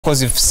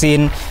Because you've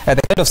seen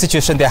the kind of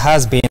situation there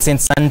has been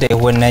since Sunday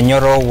when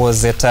Nyoro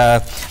was at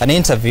an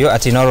interview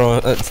at Nyoro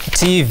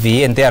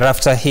TV, and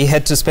thereafter he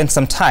had to spend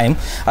some time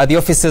at the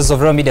offices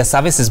of Royal Media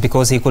Services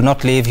because he could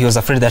not leave. He was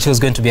afraid that he was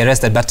going to be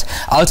arrested, but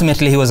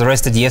ultimately he was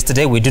arrested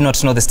yesterday. We do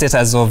not know the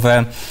status of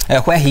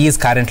where he is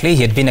currently.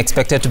 He had been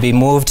expected to be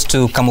moved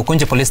to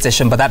Kamukunji police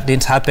station, but that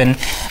didn't happen.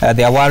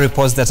 There were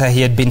reports that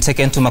he had been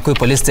taken to Makui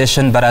police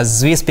station, but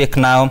as we speak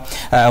now,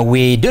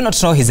 we do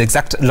not know his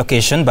exact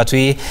location, but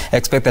we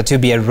expect that he'll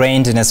be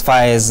arraigned in as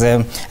far as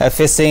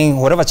facing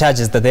whatever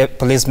charges that the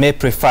police may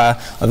prefer.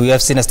 We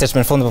have seen a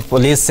statement from the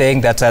police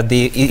saying that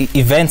the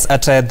events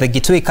at the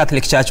Gitui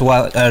Catholic Church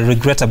were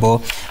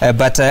regrettable.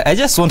 But I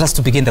just want us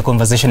to begin the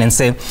conversation and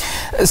say,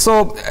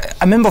 so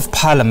a member of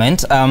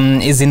parliament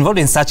is involved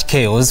in such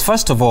chaos.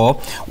 First of all,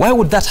 why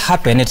would that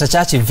happen at a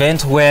church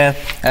event where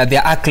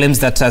there are claims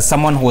that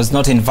someone who was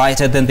not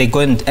invited, then they go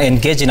and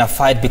engage in a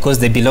fight because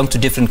they belong to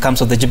different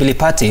camps of the Jubilee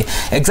Party?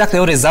 Exactly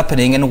what is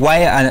happening, and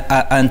why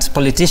aren't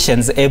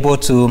politicians able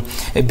to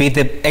be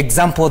the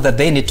example that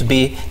they need to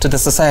be to the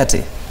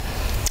society?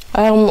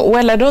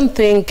 Well, I don't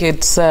think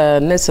it's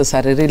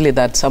necessary really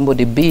that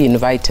somebody be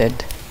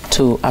invited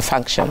to a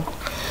function.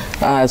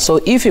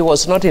 So if he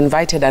was not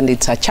invited and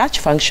it's a church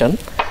function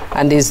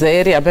and is the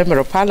area member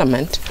of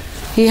parliament,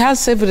 he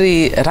has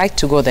every right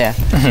to go there.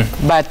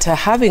 But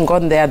having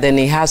gone there, then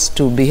he has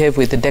to behave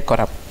with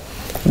decorum,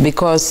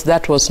 because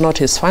that was not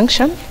his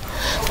function.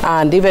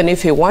 And even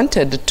if he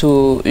wanted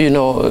to, you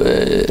know,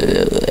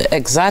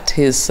 exert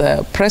his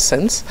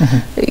presence,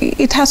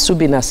 it has to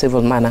be in a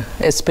civil manner,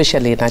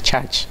 especially in a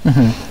church.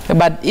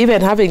 But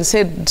even having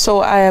said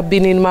so, I have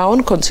been in my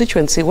own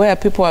constituency where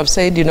people have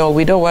said, you know,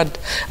 we don't want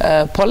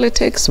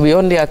politics, we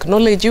only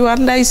acknowledge you,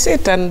 and I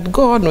sit and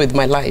go on with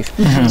my life.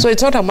 So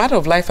it's not a matter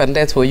of life and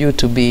death for you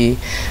to be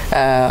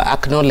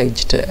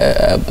acknowledged,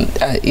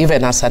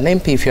 even as an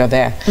MP if you're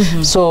there.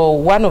 So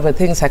one of the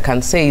things I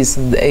can say is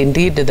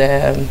indeed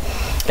the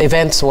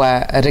events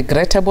were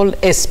regrettable,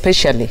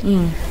 especially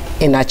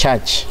in a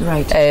church.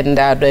 Right. And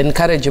I'd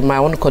encourage my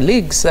own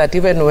colleagues that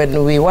even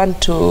when we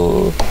want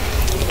to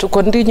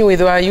continue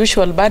with our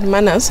usual bad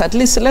manners, at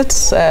least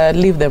let's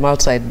leave them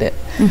outside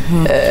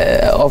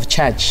of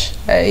church.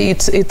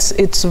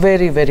 It's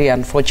very, very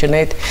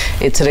unfortunate.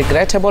 It's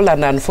regrettable,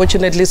 and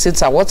unfortunately,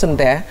 since I wasn't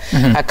there,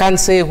 I can't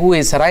say who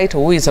is right,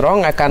 who is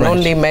wrong. I can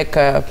only make,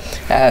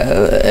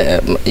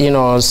 you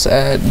know,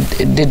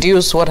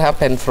 deduce what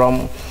happened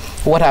from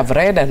what I've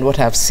read and what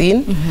I've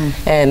seen.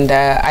 And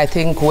I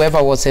think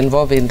whoever was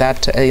involved in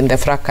that, in the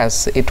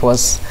fracas, it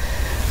was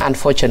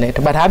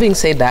unfortunate. But having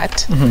said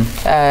that,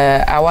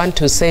 I want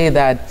to say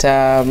that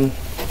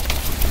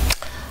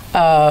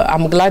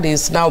I'm glad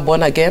he's now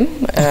born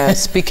again,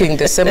 speaking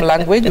the same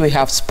language we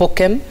have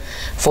spoken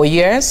for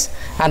years.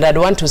 And I'd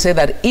want to say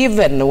that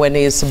even when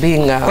he's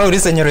being... oh,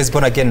 this Nyoro is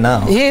born again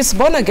now. He is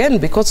born again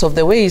because of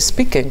the way he's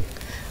speaking.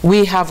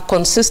 We have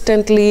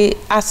consistently,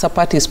 as a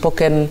party,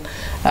 spoken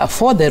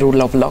for the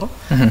rule of law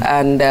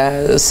and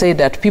say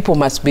that people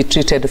must be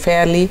treated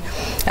fairly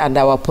and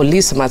our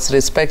police must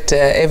respect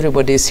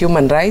everybody's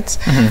human rights.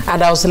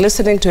 And I was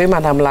listening to him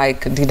and I'm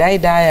like, did I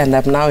die and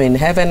I'm now in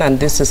heaven and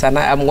this is,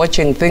 I'm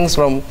watching things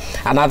from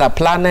another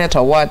planet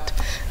or what?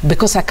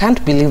 Because I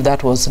can't believe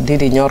that was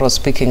Ndindi Nyoro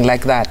speaking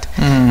like that.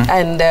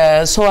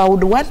 And so I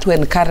would want to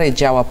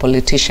encourage our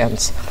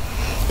politicians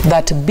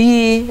that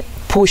be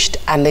pushed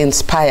and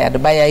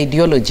inspired by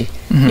ideology.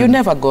 You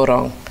never go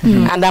wrong.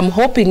 And I'm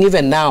hoping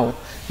even now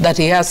that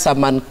he has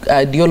some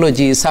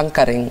ideology is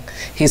anchoring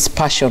his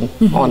passion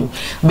on.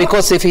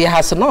 Because if he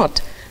has not,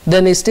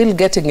 then he's still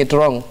getting it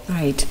wrong.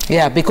 Right.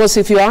 Yeah, because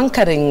if you're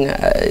anchoring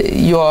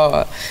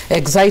your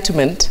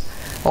excitement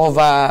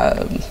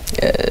over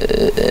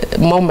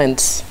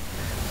moments,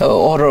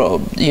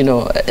 or you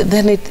know,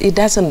 then it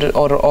doesn't,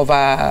 or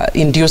over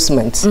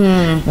inducements,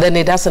 then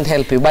it doesn't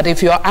help you. But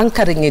if you're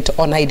anchoring it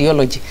on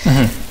ideology,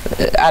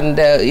 and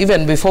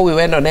even before we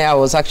went on air, I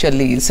was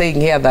actually saying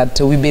here that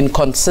we've been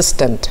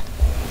consistent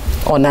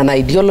on an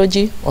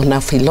ideology, on a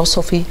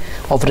philosophy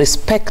of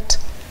respect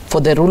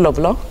for the rule of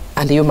law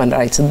and human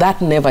rights. That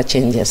never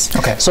changes.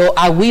 Okay. So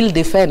I will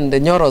defend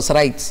Nyoro's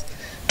rights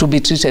to be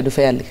treated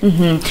fairly.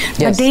 Yes.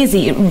 But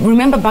Daisy,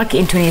 remember back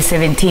in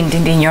 2017,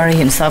 Ndindi Nyoro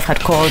himself had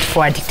called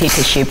for a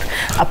dictatorship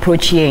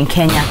approach here in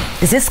Kenya.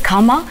 Is this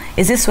karma?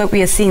 Is this what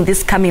we are seeing,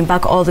 this coming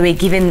back all the way,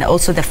 given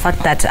also the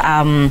fact that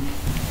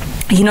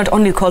he not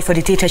only called for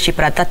dictatorship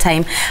at that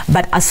time,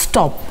 but a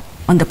stop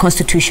on the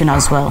constitution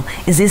as well?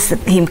 Is this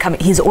him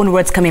his own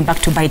words coming back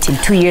to bite him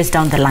 2 years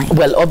down the line?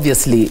 Well,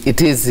 obviously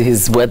it is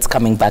his words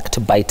coming back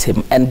to bite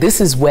him, and this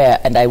is where,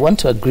 and I want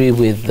to agree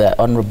with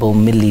Honorable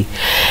Millie,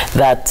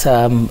 that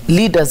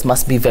leaders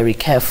must be very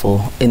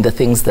careful in the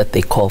things that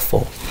they call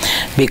for.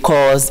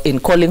 Because in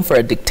calling for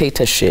a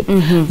dictatorship,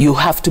 you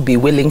have to be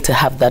willing to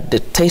have that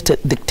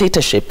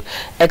dictatorship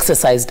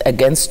exercised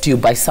against you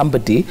by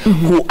somebody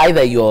who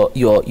either your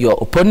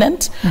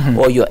opponent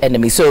or your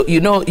enemy. So,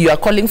 you know, you are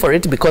calling for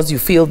it because you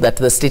feel that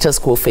the status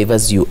quo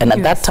favors you. And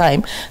at that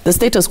time, the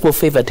status quo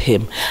favored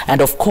him.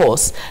 And of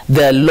course,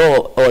 the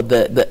law or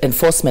the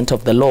enforcement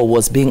of the law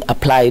was being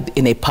applied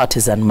in a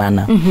partisan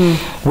manner.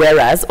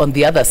 Whereas on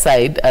the other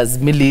side, as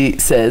Millie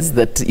says,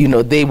 that, you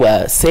know, they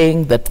were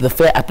saying that the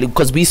fair application,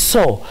 because we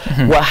saw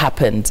what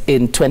happened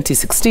in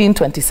 2016,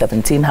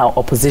 2017, how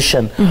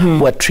opposition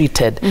were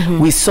treated.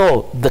 We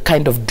saw the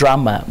kind of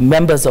drama,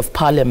 members of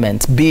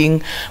parliament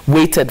being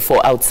waited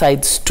for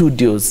outside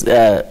studios.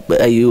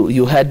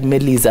 You heard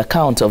Millie's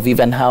account of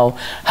even how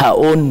her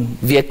own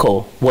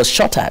vehicle was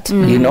shot at,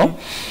 you know.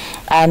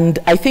 And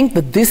I think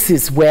that this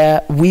is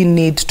where we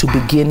need to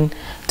begin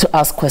to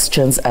ask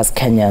questions as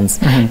Kenyans.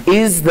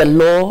 Is the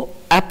law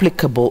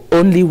applicable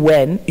only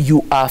when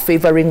you are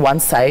favoring one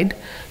side,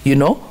 you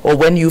know, or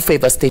when you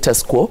favor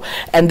status quo?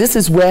 And this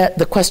is where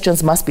the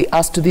questions must be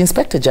asked to the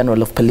Inspector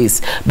General of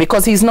Police,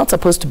 because he's not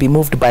supposed to be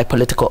moved by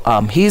political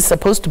arm. He is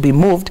supposed to be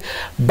moved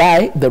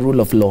by the rule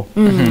of law,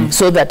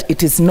 so that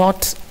it is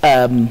not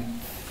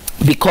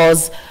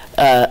because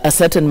a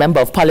certain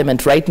member of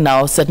parliament right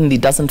now certainly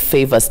doesn't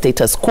favor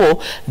status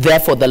quo,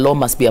 therefore the law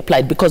must be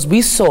applied. Because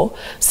we saw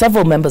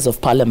several members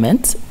of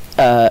parliament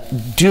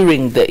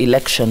during the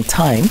election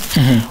time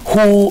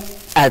who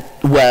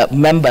were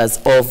members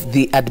of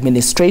the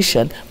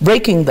administration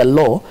breaking the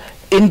law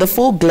in the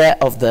full glare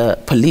of the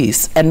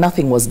police, and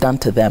nothing was done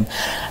to them.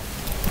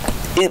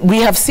 We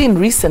have seen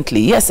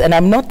recently, yes, and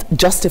I'm not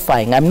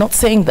justifying, I'm not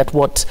saying that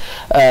what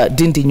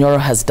Ndindi Nyoro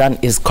has done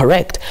is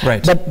correct,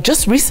 but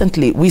just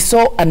recently we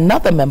saw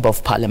another member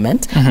of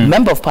parliament, from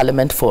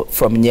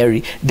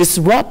Nyeri,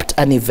 disrupt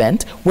an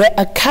event where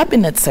a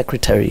cabinet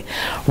secretary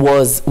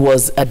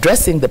was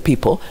addressing the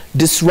people,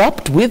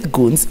 disrupt with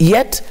goons,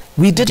 yet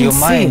we didn't see. Do you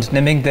mind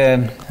naming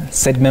the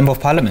said member of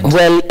parliament?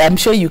 Well, I'm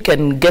sure you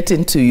can get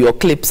into your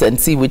clips and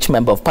see which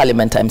member of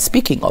parliament I'm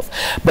speaking of.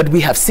 But we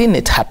have seen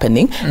it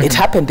happening. It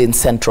happened in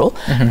Central.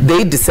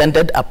 They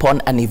descended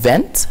upon an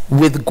event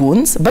with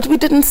goons, but we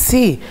didn't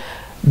see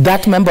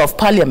that member of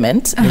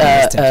parliament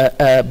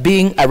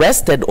being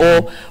arrested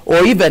or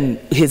even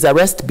his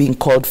arrest being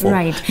called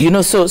for. You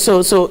know,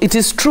 so it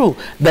is true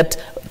that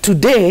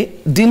today,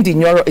 Ndindi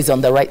Nyoro is on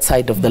the right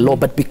side of the law,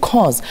 but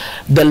because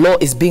the law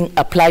is being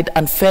applied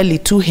unfairly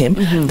to him,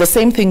 the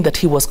same thing that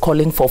he was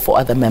calling for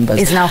other members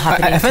is now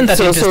happening. I find that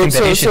interesting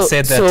that you should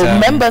say that. So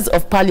members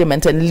of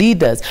parliament and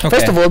leaders,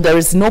 first of all, there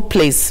is no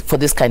place for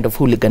this kind of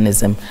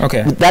hooliganism.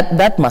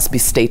 That must be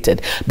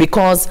stated.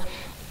 Because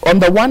on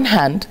the one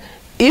hand,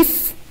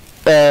 if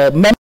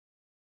members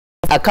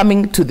are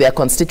coming to their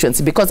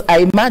constituency, because I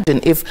imagine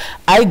if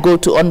I go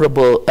to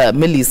Honorable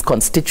Millie's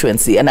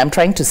constituency and I'm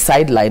trying to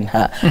sideline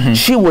her,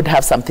 she would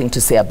have something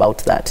to say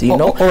about that, you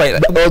know.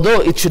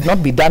 Although it should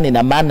not be done in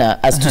a manner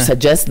as to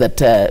suggest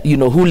that, you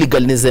know,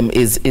 hooliganism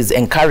is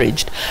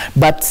encouraged.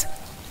 But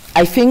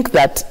I think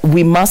that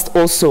we must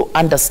also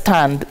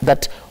understand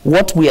that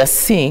what we are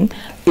seeing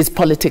is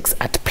politics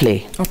at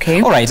play.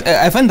 All right.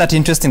 I find that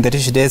interesting that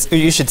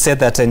you should say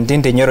that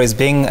Ndindi Nyoro is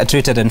being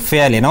treated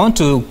unfairly. And I want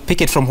to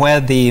pick it from where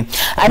the...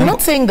 I'm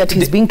not saying that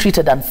he's being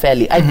treated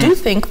unfairly. I do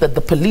think that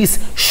the police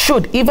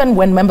should, even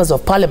when members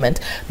of parliament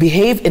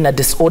behave in a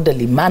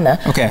disorderly manner,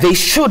 they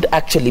should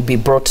actually be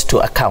brought to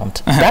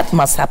account. That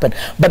must happen.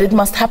 But it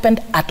must happen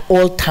at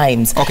all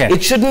times.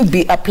 It shouldn't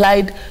be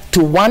applied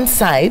to one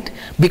side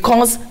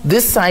because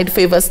this side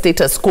favors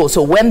status quo.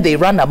 So when they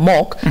run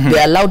amok,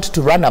 they're allowed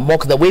to run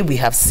amok the way we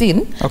have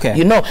seen,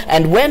 you know,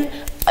 and when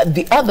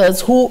the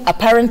others who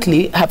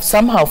apparently have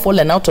somehow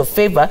fallen out of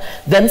favor,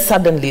 then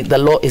suddenly the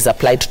law is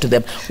applied to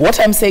them. What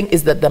I'm saying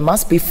is that there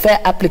must be fair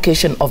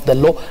application of the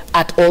law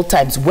at all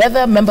times,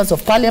 whether members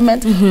of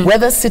parliament,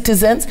 whether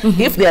citizens,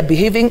 if they are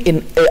behaving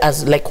in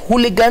as like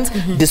hooligans,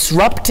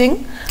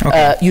 disrupting,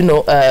 you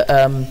know,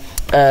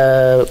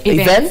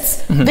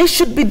 events, they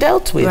should be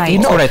dealt with, you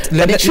know.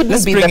 But it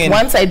shouldn't be that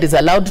one side is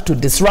allowed to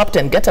disrupt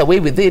and get away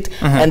with it,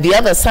 and the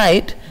other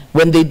side,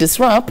 when they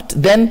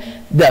disrupt, then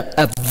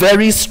a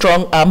very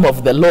strong arm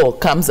of the law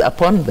comes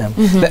upon them.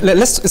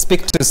 Let's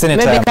speak to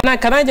Senator. Maybe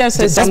can I just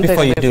say something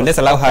before you do? Let's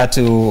allow her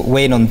to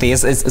weigh in on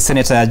this.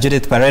 Senator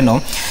Judith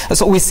Pareno.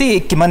 So we see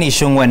Kimani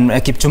Ichung'wah and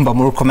Kipchumba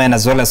Murkomen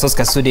as well as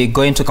Cusody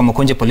going to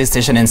Kamukunji police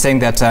station and saying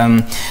that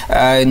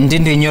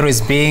Ndindi Nyoro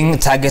is being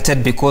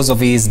targeted because of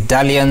his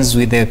dalliance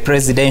with the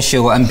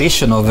presidential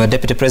ambition of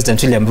Deputy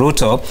President William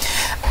Ruto.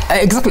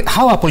 Exactly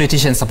how are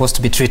politicians supposed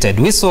to be treated?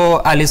 We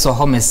saw Alice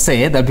Ohome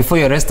say that before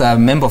you arrest a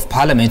member of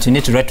parliament, you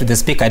need to write to the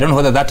speaker. I don't know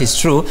whether that is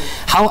true.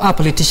 How are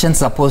politicians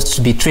supposed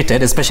to be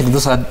treated, especially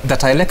those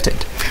that are elected?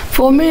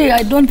 For me,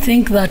 I don't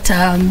think that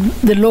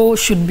the law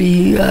should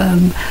be,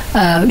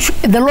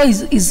 the law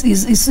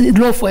is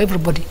law for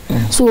everybody.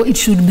 So it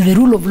should be the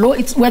rule of law.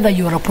 It's whether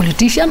you're a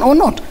politician or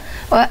not.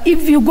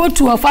 If you go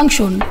to a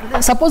function,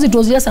 suppose it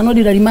was just an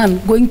ordinary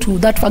man going to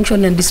that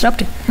function and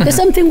disrupting, the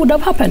same thing would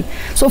have happened.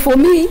 So for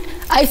me,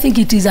 I think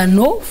it is a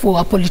no for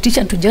a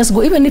politician to just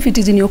go, even if it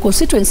is in your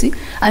constituency,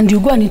 and you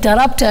go and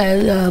interrupt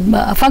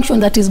a function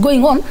that is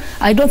going on.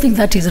 I don't think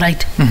that is right.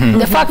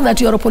 The fact that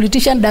you're a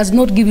politician does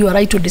not give you a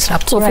right to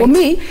disrupt. So for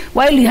me,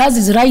 while he has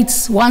his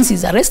rights once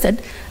he's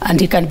arrested, and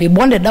he can be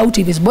bonded out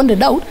if he's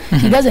bonded out,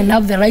 he doesn't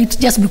have the right,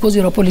 just because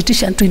you're a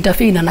politician, to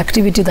interfere in an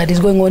activity that is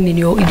going on in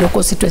your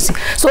constituency.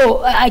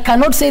 So I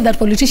cannot say that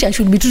politicians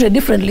should be treated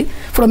differently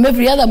from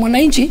every other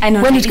mwananchi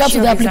when it comes to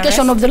the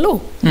application of the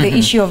law. The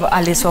issue of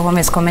Alice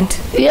Wahome's comment.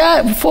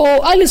 Yeah, for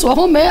Alice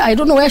Wahome, I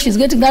don't know where she's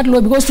getting that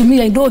law, because to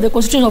me, I know the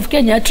Constitution of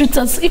Kenya treats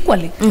us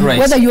equally,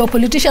 whether you're a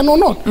politician or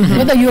not,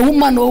 whether you're a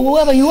woman or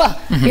whoever you are.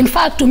 In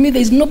fact, to me,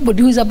 there is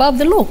nobody who is above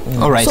the law.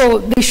 So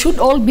they should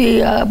all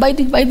be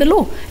abiding by the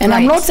law. And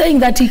I'm not saying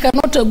that he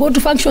cannot go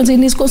to functions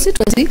in his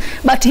constituency,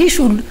 but he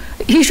should,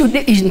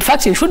 in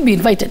fact, he should be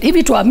invited. If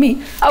it were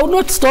me, I would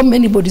not storm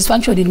anybody's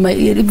function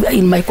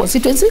in my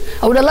constituency.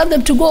 I would allow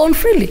them to go on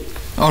freely.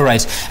 All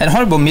right. And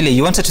Honorable Millie,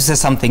 you wanted to say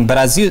something, but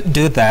as you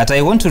do that,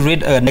 I want to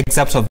read an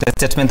excerpt of the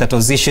statement that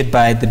was issued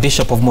by the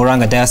Bishop of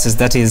Murang'a Diocese,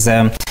 that is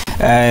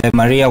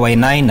Maria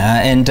Wainaina,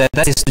 and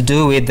that is to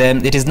do with,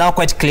 it is now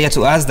quite clear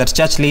to us that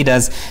church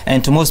leaders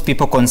and to most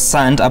people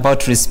concerned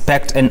about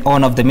respect and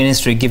honor of the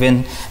ministry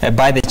given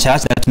by the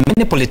church, that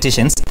many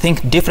politicians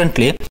think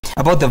differently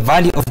about the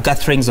value of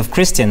gatherings of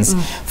Christians.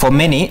 For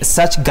many,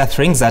 such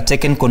gatherings are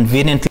taken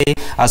conveniently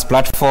as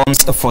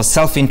platforms for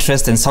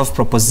self-interest and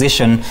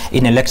self-proposition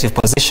in elective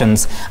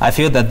positions. I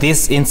feel that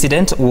this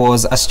incident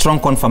was a strong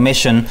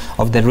confirmation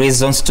of the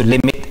reasons to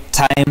limit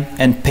time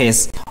and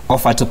pace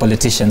offered to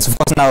politicians. Of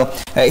course, now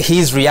he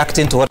is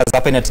reacting to what has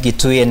happened at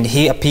Gitui, and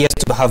he appears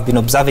to have been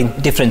observing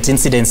different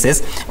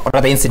incidences, or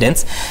rather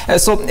incidents.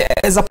 So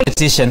as a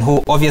politician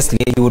who obviously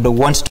you would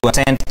want to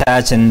attend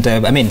church and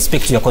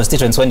speak to your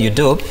constituents when you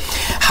do,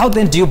 how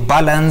then do you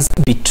balance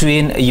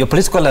between your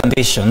political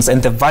ambitions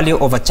and the value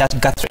of a church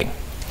gathering?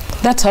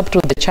 That's up to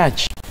the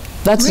church.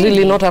 That's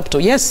really not up to,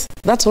 yes,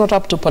 that's not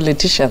up to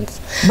politicians.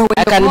 But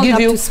I can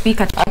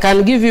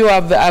give you,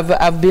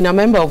 I've been a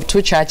member of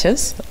 2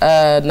 churches,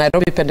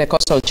 Nairobi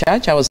Pentecostal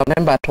Church, I was a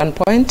member at one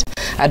point.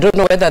 I don't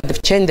know whether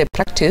they've changed the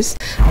practice,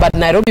 but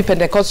Nairobi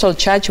Pentecostal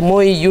Church,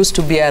 Moi used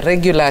to be a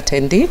regular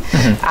attendee,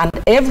 and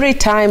every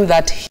time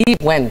that he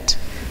went,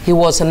 he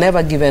was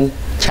never given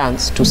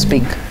chance to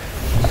speak.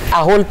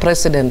 A whole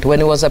president, when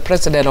he was a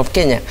president of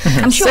Kenya.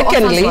 I'm sure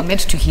offers were made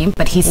to him,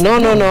 but he said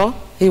no.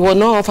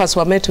 No offers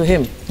were made to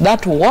him.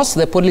 That was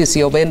the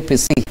policy of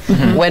NPC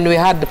when we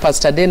had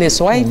Pastor Dennis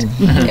White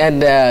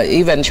and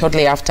even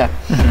shortly after.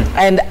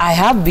 And I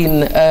have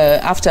been,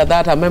 after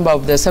that, a member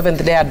of the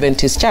Seventh-day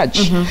Adventist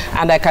Church.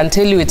 And I can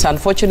tell you it's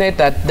unfortunate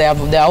that they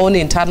have their own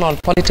internal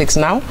politics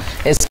now,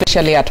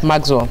 especially at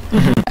Maxwell.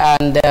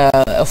 And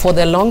for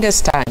the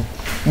longest time,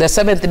 the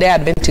Seventh-day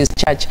Adventist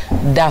Church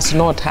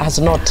has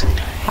not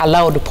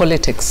allowed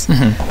politics.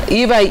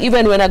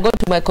 Even when I go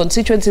to my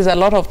constituencies, a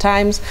lot of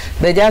times,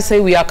 they just say,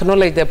 we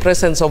acknowledge the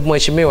presence of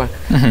Mheshimiwa.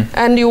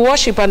 And you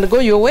worship and go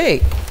your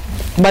way.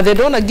 But they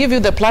don't give you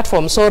the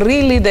platform. So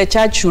really, the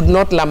church should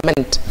not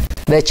lament.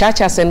 The church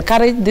has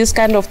encouraged this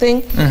kind of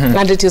thing,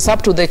 and it is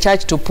up to the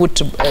church to put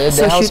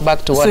the house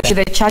back to order. So should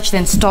the church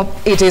then stop?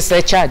 It is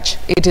the church.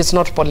 It is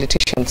not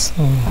politicians.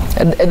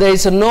 There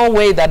is no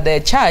way that the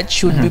church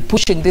should be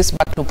pushing this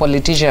back to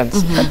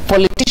politicians.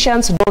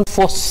 Politicians don't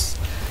force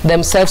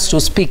themselves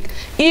to speak.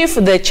 If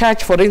the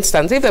church, for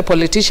instance, if the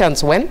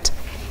politicians went,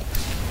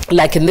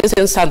 like in this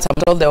instance,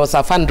 I'm told there was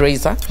a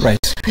fundraiser. Right.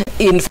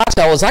 In fact,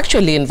 I was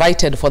actually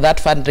invited for that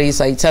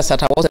fundraiser. It's just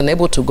that I wasn't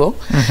able to go.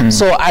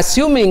 So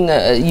assuming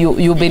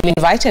you've been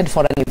invited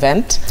for an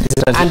event,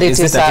 is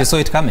it that you saw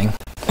it coming?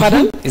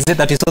 Pardon? Is it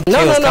that you saw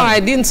No, I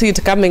didn't see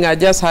it coming. I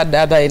just had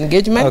other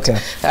engagement. Okay.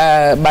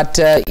 But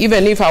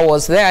even if I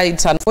was there,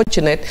 it's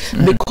unfortunate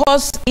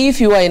because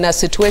if you are in a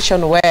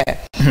situation where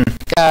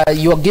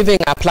you're giving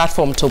a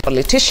platform to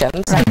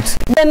politicians,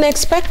 then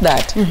expect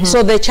that.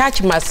 So the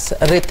church must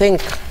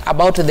rethink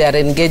about their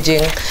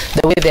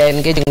the way they're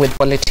engaging with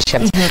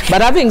politicians.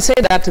 But having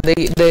said that,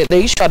 the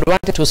issue I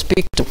wanted to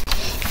speak to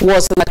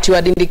was that you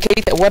had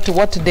indicated,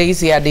 what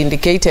Daisy had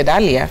indicated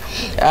earlier,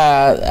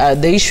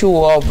 the issue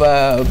of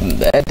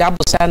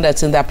double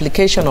standards in the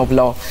application of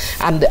law.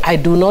 And I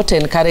do not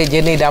encourage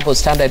any double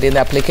standard in the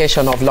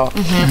application of law.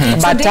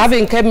 But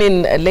having come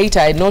in later,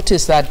 I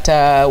noticed that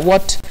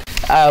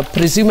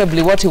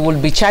presumably what he will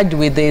be charged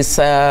with is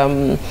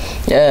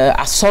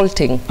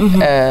assaulting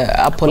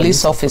a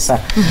police officer.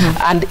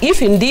 And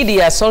if indeed he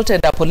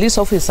assaulted a police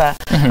officer,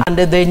 and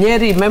the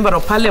Nyeri member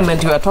of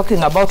parliament you are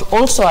talking about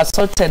also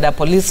assaulted a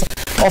police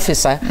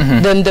officer,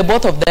 then the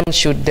both of them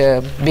should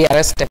be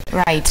arrested.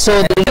 Right.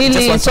 So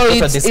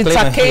it's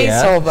a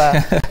case of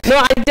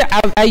no,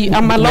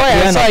 I'm a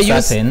lawyer, so I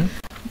use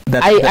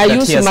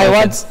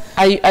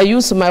I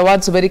use my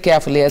words very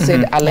carefully. I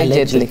said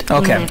allegedly.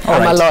 Okay,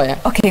 I'm a lawyer.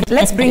 Okay,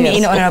 let's bring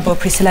in Honorable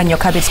Priscilla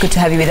Nyokabi. It's good to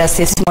have you with us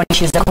this morning.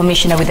 She's the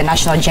commissioner with the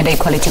National Gender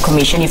Equality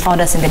Commission. You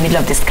found us in the middle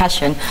of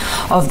discussion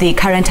of the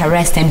current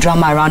arrest and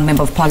drama around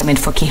Member of Parliament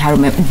for Kiharu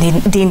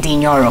Ndindi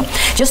Nyoro.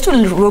 Just to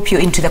rope you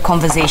into the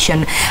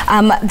conversation,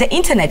 the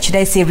internet, should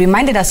I say,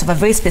 reminded us of a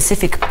very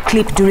specific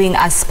clip during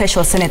a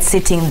special Senate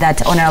sitting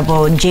that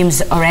Honorable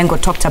James Orengo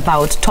talked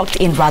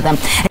in, and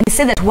he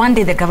said that one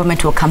day the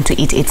government will come to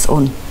eat its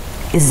own.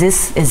 Is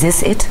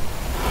this it?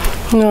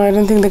 No, I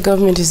don't think the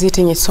government is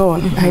eating its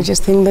own. I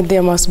just think that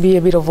there must be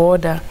a bit of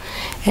order.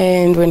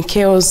 And when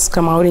chaos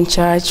come out in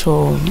church,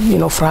 or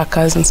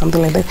fracas and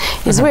something like that,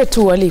 it's way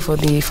too early for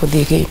the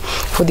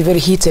very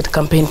heated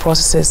campaign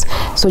processes.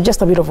 So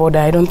just a bit of order.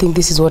 I don't think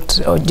this is what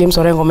James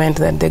Orengo meant,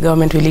 that the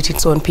government will eat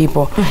its own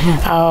people.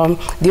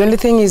 The only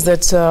thing is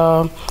that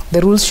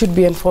the rules should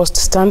be enforced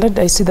standard.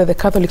 I see that the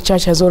Catholic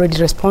Church has already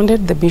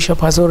responded. The bishop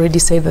has already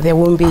said that there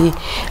won't be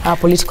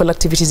political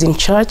activities in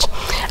church.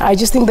 I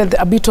just think that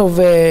a bit of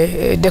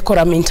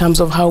decorum in terms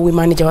of how we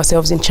manage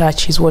ourselves in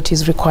church is what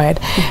is required.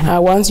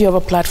 Once you have a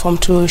platform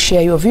to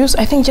share your views,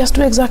 I think just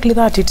do exactly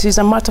that. It is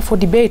a matter for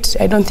debate.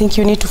 I don't think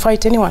you need to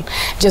fight anyone.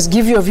 Just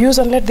give your views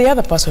and let the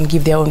other person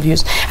give their own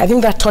views. I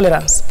think that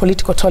tolerance,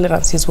 political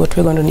tolerance, is what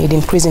we're going to need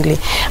increasingly.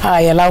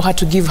 I allow her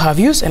to give her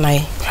views and I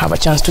have a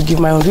chance to give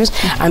my own views,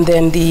 and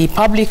then the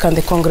public and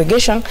the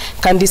congregation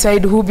can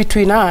decide who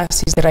between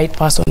us is the right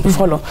person to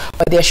follow.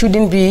 But there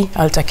shouldn't be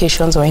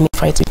altercations or any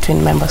fights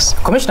between members.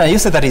 Commissioner, you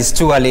said that it's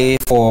too early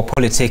for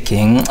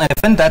politicking. I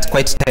find that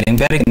quite telling,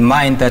 bearing in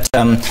mind that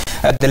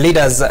the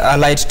leaders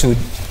allied to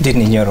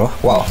Ndindi Nyoro,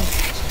 wow,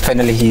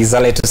 finally he is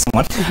allied to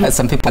someone.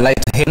 Some people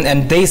allied to him,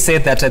 and they say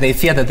that they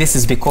fear that this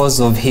is because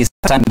of his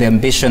time, the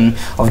ambition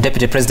of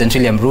Deputy President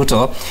William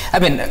Ruto. I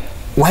mean,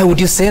 why would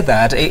you say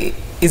that?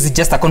 Is it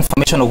just a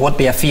confirmation of what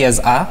their fears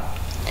are?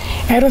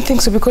 I don't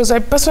think so, because I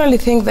personally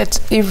think that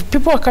if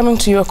people are coming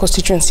to your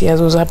constituency,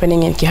 as was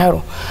happening in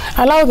Kiharu,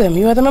 allow them.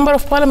 You are the member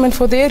of parliament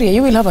for the area.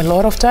 You will have a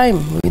lot of time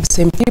with the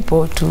same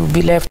people to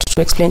be left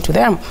to explain to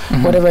them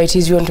whatever it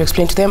is you want to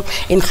explain to them,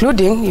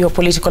 including your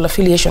political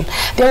affiliation.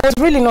 There was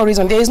really no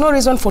reason. There is no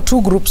reason for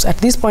two groups at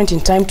this point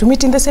in time to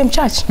meet in the same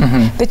church.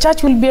 The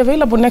church will be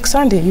available next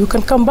Sunday. You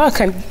can come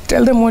back and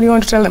tell them what you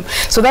want to tell them.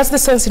 So that's the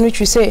sense in which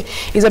we say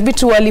it's a bit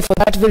too early for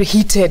that very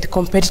heated,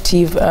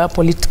 competitive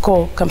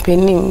political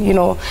campaigning,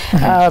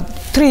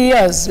 3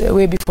 years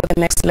way before the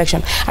next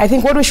election. I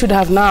think what we should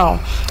have now,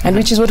 and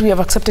which is what we have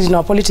accepted in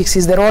our politics,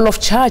 is the role of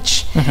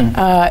church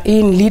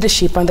in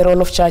leadership, and the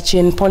role of church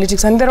in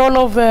politics, and the role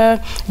of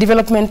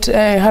development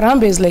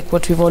harambes, like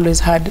what we've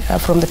always had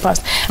from the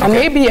past. And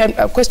maybe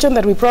a question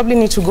that we probably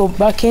need to go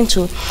back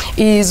into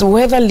is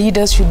whether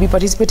leaders should be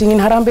participating in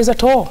harambes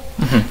at all.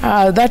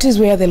 That is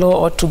where the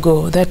law ought to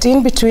go, that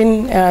in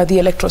between the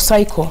electoral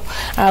cycle,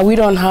 we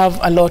don't have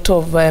a lot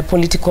of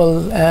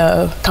political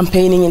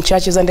campaigning in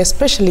churches, and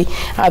especially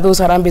those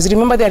harambes.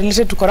 Remember, they are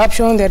related to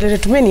corruption, they are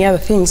related to many other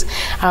things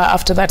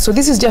after that. So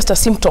this is just a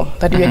symptom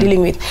that we are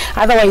dealing with.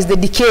 Otherwise, the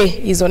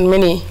decay is on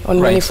many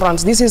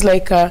fronts. This is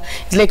like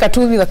it's like a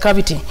tooth with a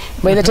cavity.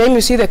 By the time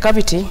you see the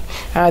cavity,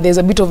 there's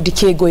a bit of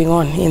decay going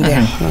on in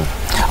there.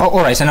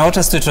 All right, and I want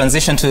us to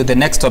transition to the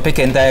next topic,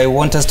 and I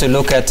want us to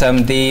look at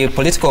the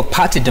political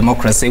party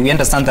democracy. We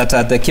understand that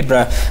the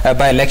Kibra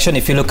by-election,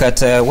 if you look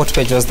at what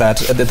page was that?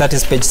 That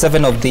is page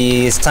 7 of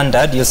the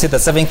Standard. You'll see the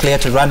 7 clear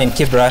to run in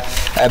Kibra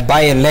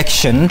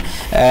by-election.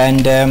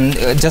 And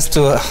just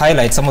to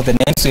highlight some of the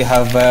names, we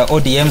have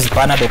ODM's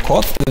Bernard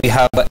Okoth, we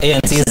have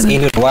ANC's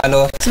Ili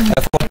Rualo,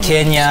 for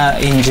Kenya,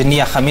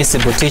 Engineer Hamisi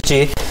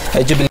Butichi,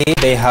 Jubilee,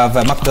 they have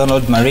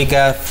MacDonald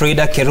Mariga,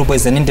 Frida Kerubo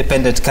is an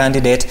independent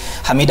candidate,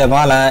 Hamida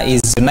Mala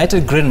is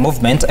United Green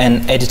Movement,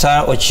 and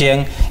Editor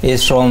Ochieng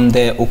is from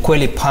the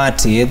Ukweli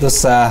Party.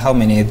 Those are how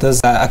many?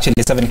 Those are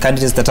actually 7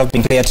 candidates that have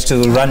been cleared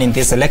to run in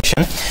this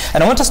election.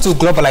 And I want us to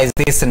globalize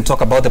this and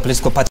talk about the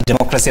political party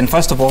democracy. And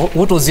first of all,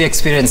 what was your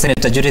experience,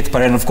 Senator Judith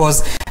Paren? Of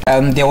course,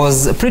 there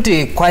was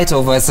quite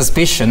of a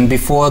suspicion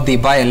before the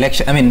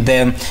by-election,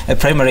 the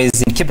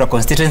primaries in Kibra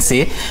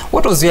constituency.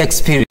 What was your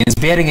experience,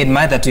 bearing in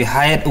mind that we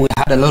had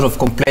a lot of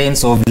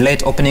complaints of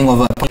late opening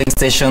of polling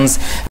stations,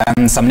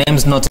 some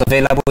names not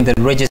available in the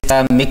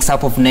register,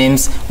 mix-up of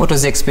names? What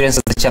was your experience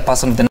as the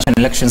chairperson of the National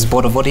Elections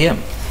Board of ODM?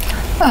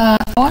 I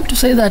want to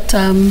say that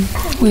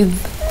with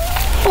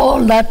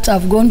all that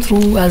I've gone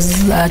through as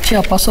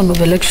chairperson of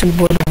the Election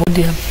Board of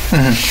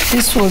ODM,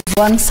 this was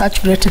one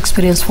such great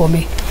experience for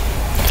me.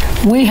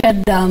 We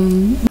had a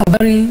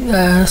very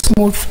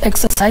smooth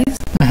exercise,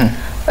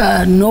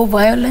 no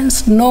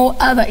violence, no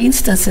other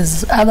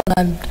instances other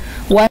than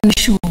one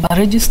issue of a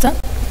register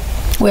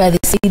where they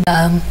said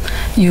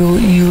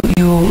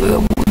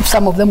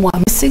some of them were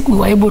missing. We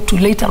were able to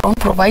later on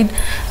provide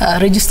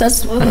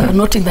registers,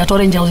 noting that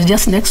Orange was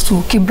just next to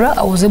Kibra.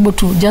 I was able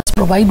to just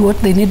provide what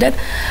they needed.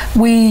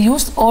 We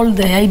used all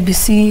the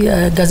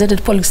IBC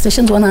gazetted polling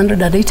stations,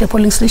 180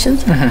 polling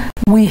stations.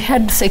 We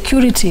had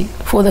security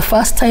for the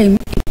first time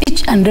in each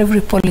each and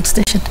every polling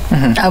station.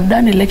 I've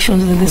done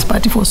elections in this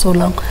party for so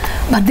long,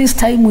 but this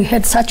time we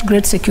had such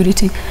great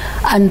security,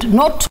 and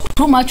not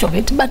too much of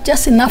it, but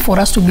just enough for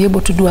us to be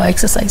able to do our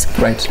exercise.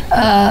 Right.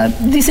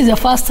 This is the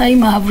first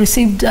time I have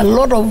received a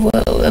lot of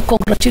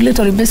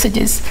congratulatory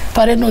messages.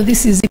 Pareno,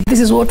 this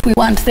is what we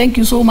want. Thank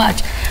you so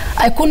much.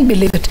 I couldn't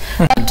believe it.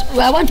 But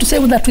I want to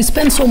say that we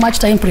spent so much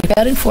time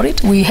preparing for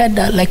it. We had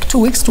like 2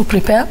 weeks to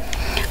prepare.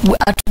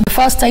 At the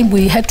first time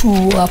we had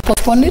to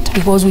postpone it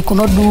because we could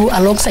not do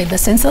alongside the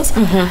census.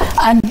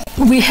 And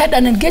we had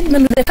an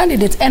engagement with the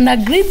candidates and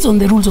agreed on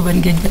the rules of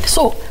engagement.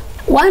 So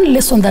one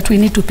lesson that we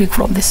need to pick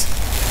from this: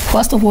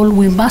 first of all,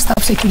 we must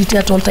have security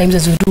at all times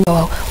as we do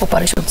our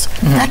operations.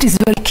 That is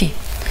very key.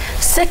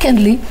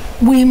 Secondly,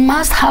 we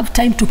must have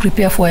time to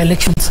prepare for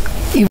elections,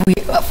 if we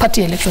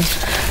party elections.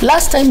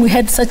 Last time we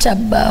had such a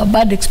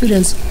bad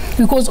experience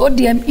because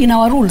ODM, in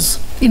our rules,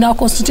 in our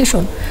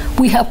constitution,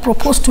 we have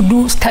proposed to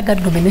do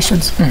staggered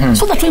nominations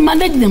so that we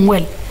manage them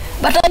well.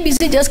 But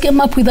IBC just came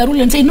up with a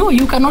rule and said, no,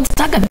 you cannot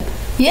stagger them.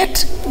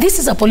 Yet, this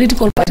is a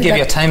political party. Give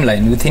you a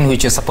timeline within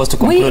which you're supposed to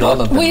conclude all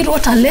of them. We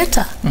wrote a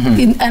letter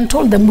and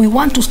told them we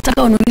want to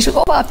stagger nomination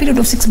over a period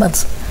of 6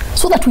 months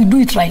so that we do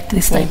it right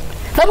this time.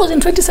 That was in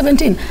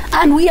 2017.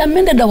 And we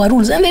amended our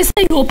rules. And they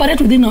say you operate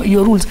within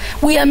your rules.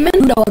 We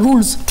amended our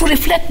rules to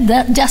reflect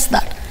that, just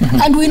that.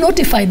 And we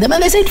notified them.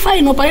 And they said,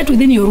 fine, operate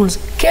within your rules.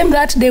 Came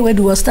that day when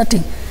we were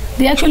starting.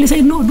 They actually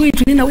said, no, do it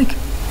within a week.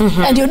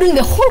 And you're doing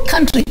the whole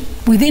country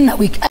within a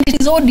week. And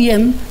it is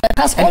ODM that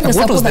has all the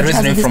support. What was the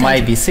reasoning from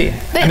IBC?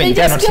 I mean,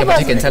 they're not here, but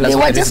you can tell us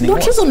what the reasoning was.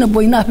 They were just not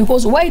reasonable enough,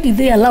 because why did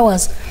they allow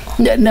us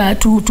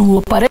to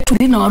operate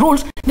within our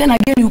rules? Then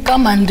again, you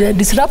come and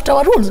disrupt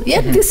our rules.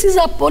 Yet this is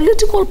a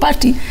political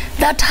party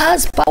that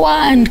has power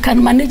and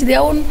can manage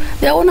their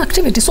own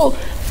activity. So,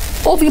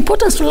 of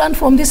importance to learn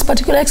from this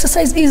particular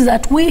exercise is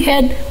that we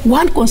had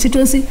one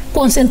constituency,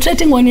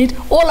 concentrating on it,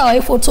 all our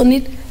efforts on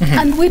it,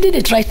 and we did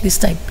it right this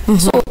time.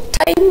 So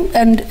time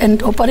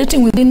and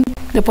operating within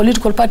the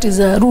political party's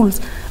rules,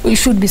 it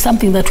should be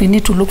something that we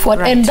need to look for.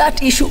 Right. And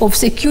that issue of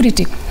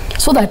security,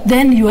 so that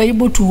then you are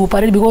able to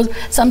operate, because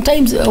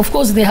sometimes, of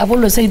course, they have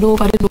always said,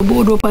 operate,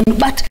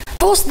 but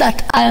those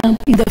that are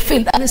in the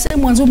field are the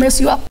same ones who mess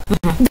you up.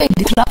 They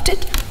disrupt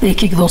it, they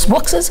kick those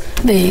boxes,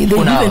 they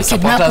even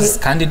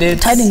kidnap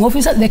candidates, turning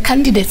officers, the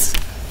candidates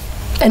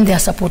and their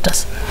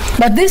supporters.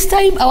 But this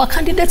time our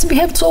candidates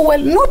behaved so well,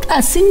 not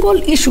a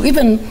single issue,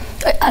 even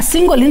a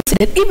single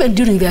incident, even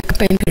during their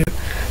campaign period.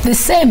 The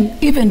same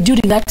even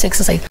during that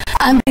exercise.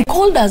 And they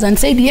called us and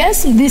said,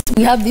 yes,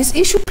 we have this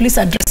issue, please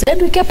address it.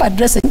 And we kept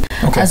addressing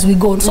as we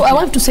go. So I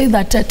want to say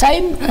that the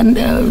time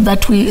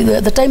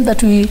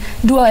that we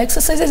do our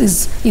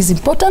exercises is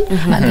important,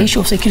 and the issue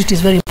of security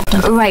is very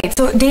important. Right.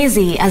 So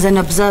Daisy, as an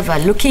observer,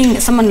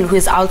 someone who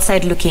is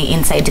outside looking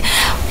inside,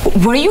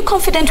 were you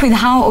confident with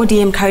how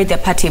ODM carried their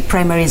party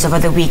primaries over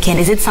the weekend?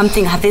 Is it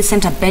something, have they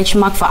set a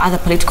benchmark for other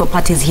political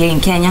parties here in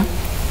Kenya?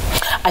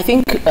 I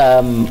think,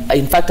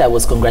 in fact, I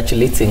was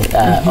congratulating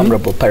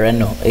Honorable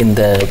Pareno in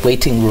the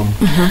waiting room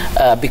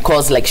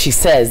because, like she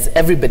says,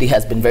 everybody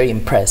has been very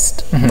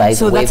impressed by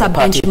the way the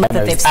party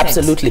primaries.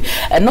 Absolutely.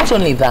 And not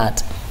only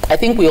that, I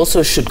think we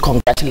also should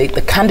congratulate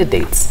the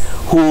candidates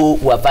who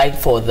were vying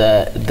for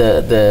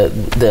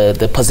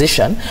the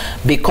position,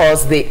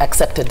 because they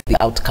accepted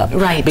the outcome.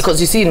 Right. Because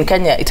you see, in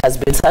Kenya, it has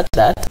been such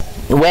that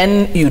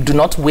when you do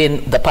not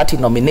win the party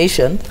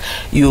nomination,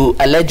 you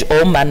allege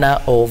all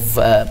manner of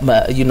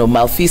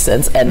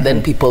malfeasance, and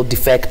then people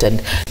defect,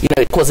 and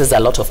it causes a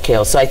lot of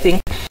chaos. So I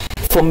think,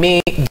 for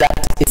me,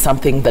 that is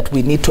something that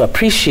we need to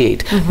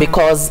appreciate,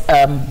 because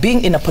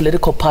being in a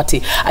political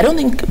party, I don't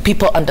think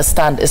people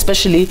understand,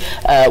 especially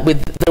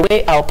with the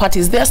way our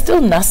parties, they are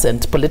still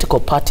nascent political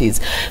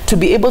parties, to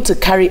be able to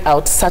carry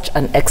out such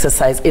an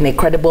exercise in a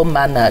credible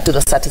manner to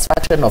the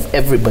satisfaction of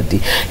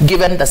everybody,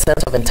 given the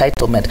sense of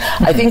entitlement.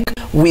 I think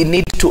we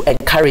need to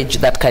encourage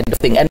that kind of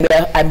thing. And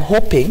I'm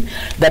hoping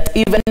that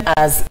even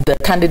as the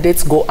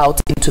candidates go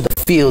out into the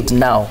field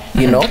now,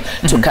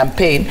 to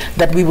campaign,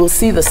 that we will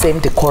see the same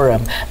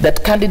decorum,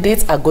 that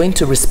candidates are going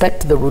to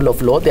respect the rule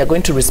of law, they are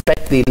going to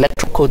respect the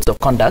electoral codes of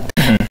conduct,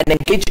 and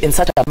engage in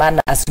such a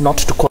manner as not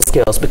to cause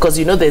chaos. Because,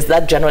 there's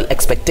that general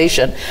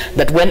expectation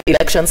that when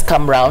elections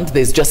come round,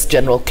 there's just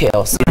general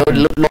chaos.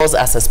 Laws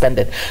are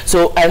suspended.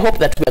 So I hope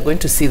that we are going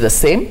to see the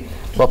same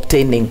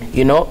obtaining,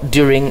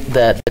 during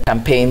the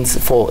campaigns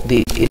for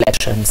the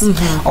elections.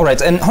 All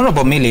right, and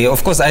Honorable Millie,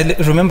 of course, I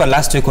remember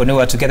last week when we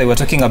were together, we were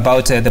talking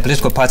about the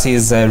political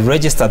parties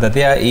register, that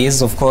there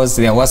is, of course,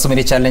 there were so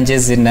many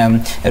challenges in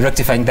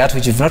rectifying that,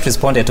 which you've not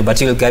responded to, but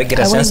you'll get a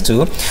chance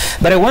to.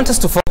 But I want us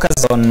to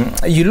focus on,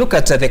 you look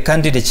at the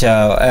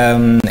candidature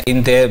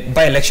in the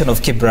by-election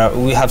of Kibra,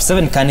 we have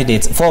 7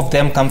 candidates, 4 of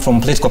them come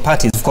from political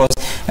parties, of course,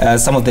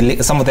 some of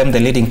them the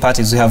leading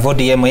parties. We have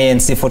ODM,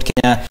 ANC, Ford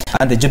Kenya,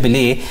 and the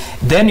Jubilee.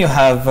 Then you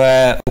have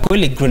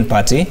Ukweli Green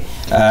Party,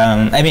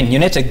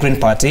 United Green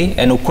Party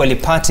and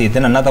Ukweli Party.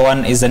 Then another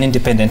one is an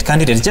independent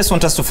candidate. Just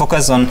want us to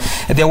focus on,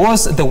 there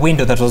was the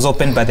window that was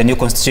opened by the new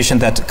constitution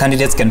that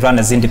candidates can run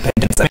as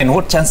independents.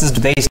 What chances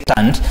do they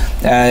stand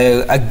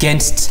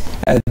against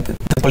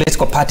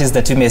political parties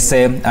that you may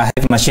say are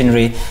heavy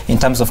machinery in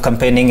terms of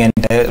campaigning and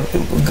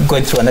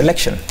going through an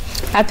election?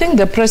 I think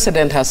the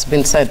precedent has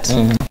been set.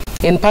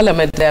 In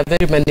Parliament, there are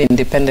very many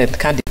independent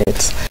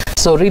candidates.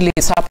 So really,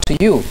 it's up to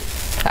you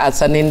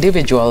as an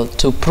individual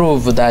to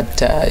prove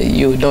that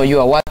you know you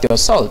are worth your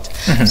salt.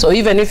 So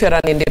even if you're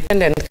an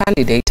independent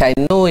candidate, I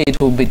know it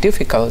will be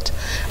difficult,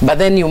 but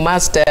then you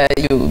must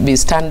you be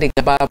standing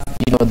above,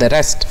 you know, the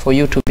rest for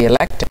you to be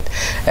elected.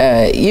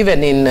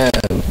 Even in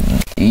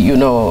you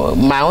know,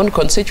 my own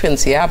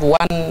constituency, I have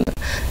one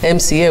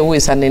MCA who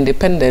is an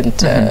independent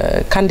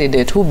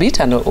candidate who beat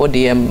an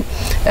ODM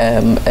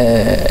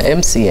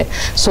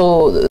MCA.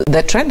 So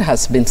the trend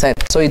has been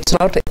set. So it's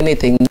not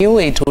anything new.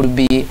 It will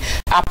be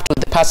up to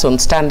the person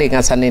standing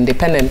as an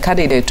independent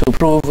candidate to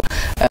prove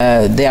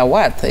their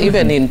worth.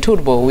 Even in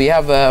Turbo, we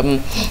have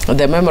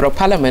the Member of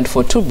Parliament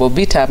for Turbo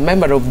beat a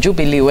member of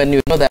Jubilee, when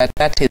you know that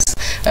that is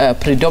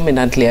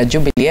predominantly a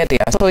Jubilee area.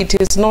 So it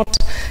is not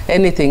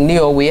anything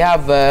new. We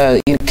have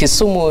in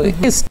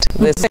Kisumu East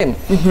the same.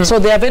 So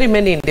there are very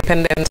many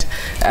independent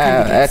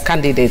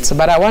candidates.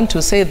 But I want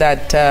to say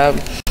that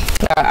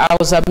I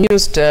was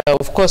amused,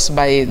 of course,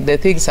 by the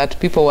things that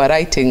people were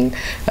writing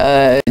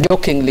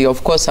jokingly.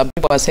 Of course, some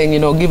people are saying, you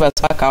know, give us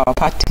back our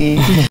party.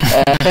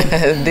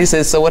 This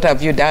is what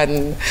have you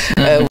done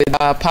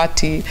with our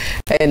party?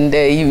 And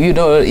you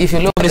know, if you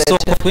look at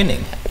it,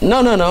 winning.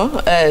 No.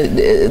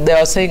 They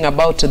were saying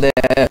about the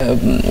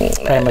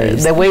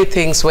way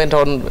things went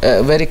on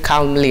very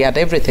calmly and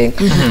everything.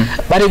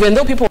 But even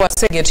though people were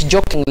saying it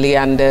jokingly,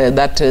 and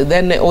that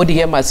then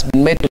ODM has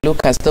been made to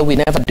look as though we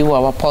never do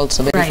our polls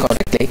very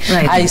correctly.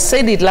 I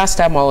said it last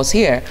time I was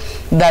here,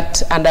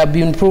 that, and I've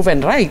been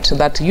proven right,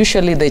 that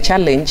usually the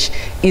challenge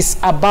is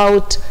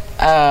about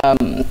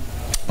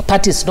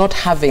parties not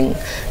having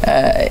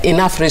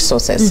enough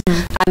resources.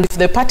 And if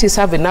the parties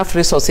have enough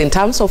resources in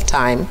terms of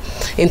time,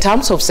 in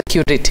terms of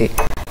security,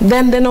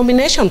 then the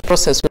nomination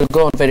process will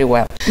go on very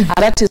well. And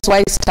that is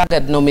why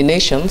staggered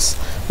nominations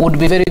would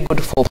be very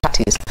good for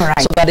parties,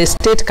 so that the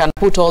state can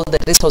put all the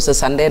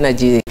resources and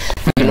energy,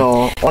 you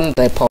know, on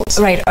the polls.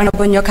 Right.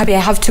 Honorable Nyokabi, I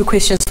have two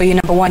questions for you.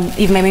 Number one,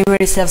 if my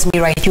memory serves me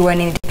right, you were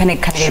an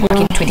independent candidate back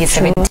in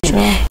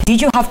 2017.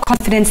 Did you have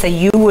confidence that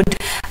you would,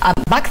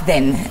 back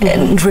then,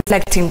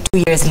 reflecting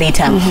 2 years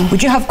later,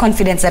 would you have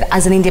confidence that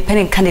as an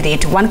independent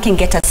candidate, one can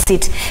get a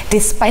seat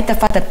despite the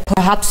fact that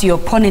perhaps your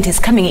opponent is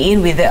coming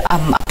in with a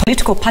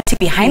political party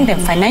behind them,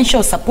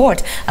 financial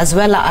support as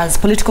well as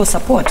political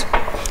support?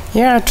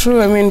 Yeah,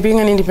 true. I mean, being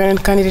an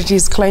independent candidate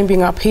is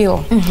climbing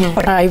uphill.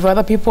 If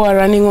other people are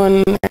running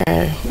on,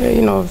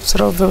 you know,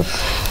 sort of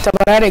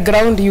tabarare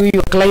ground, you're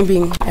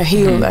climbing a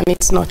hill, and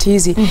it's not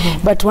easy.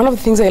 But one of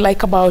the things I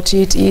like about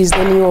it is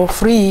then you're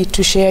free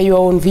to share your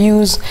own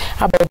views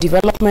about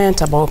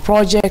development, about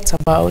projects,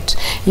 about,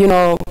 you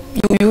know,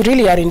 you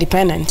really are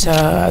independent,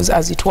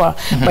 as it were.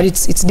 But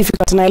it's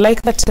difficult, and I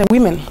like that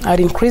women are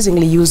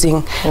increasingly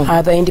using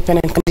the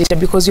independent candidate,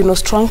 because, you know,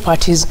 strong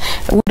parties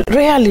would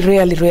rarely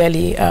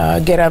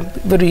get a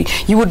very,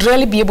 you would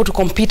rarely be able to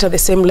compete at the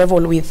same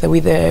level with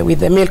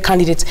the male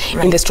candidates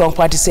in the strong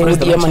parties, say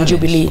ODM and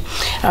Jubilee.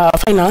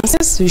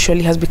 Finances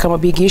usually has become a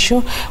big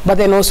issue, but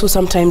then also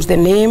sometimes the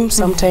name,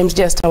 sometimes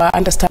just our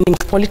understanding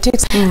of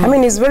politics. I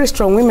mean, it's very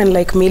strong women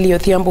like Millie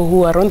Othiambo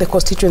who are on the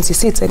constituency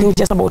seats, I think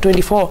just about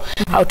 24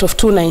 out of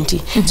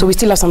 290. So we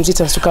still have some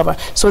seats to cover.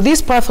 So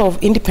this path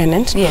of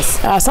independent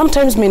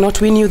sometimes may not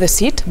win you the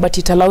seat, but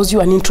it allows you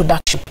an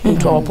introduction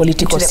into our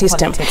political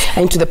system,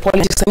 into the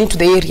politics and into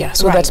the area,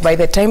 so that by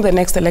the time the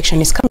next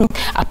election is coming,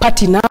 a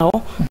party now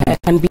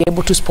can be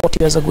able to support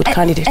you as a good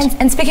candidate.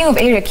 And speaking of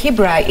area,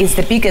 Kibra is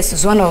the biggest,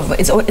 is an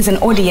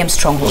ODM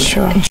stronghold.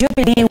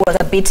 Jubilee was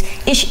a bit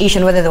ish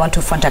on whether they want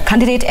to front a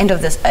candidate. End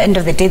of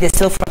the day, they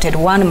still fronted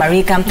one,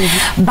 Marika.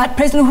 But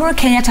President Uhuru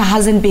Kenyatta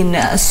hasn't been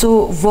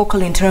so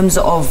vocal in terms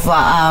of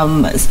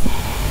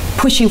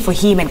pushing for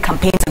him and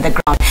campaigns on the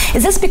ground.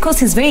 Is this because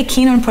he's very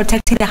keen on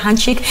protecting the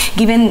handshake,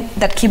 given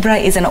that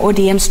Kibra is an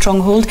ODM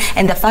stronghold,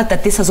 and the fact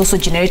that this has also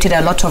generated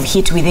a lot of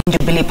heat within the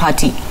Jubilee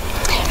Party?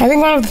 I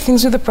think one of the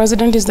things with the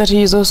president is that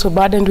he is also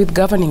burdened with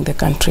governing the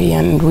country,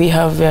 and we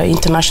have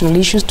international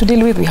issues to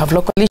deal with, we have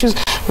local issues,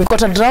 we've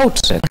got a drought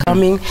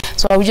coming,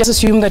 so I would just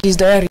assume that his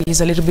diary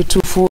is a little bit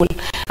too full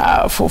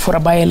for a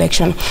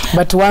by-election.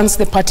 But once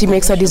the party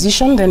makes a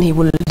decision, then he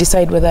will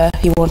decide whether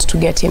he wants to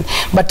get in.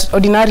 But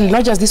ordinarily,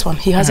 not just this one,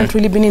 he hasn't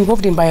really been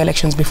involved in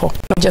by-elections before,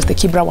 not just the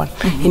Kibra one.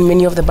 In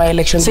many of the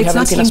by-elections, so we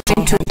haven't seen a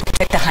strong hand.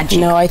 Protect the handshake.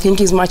 No, I think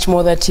it's much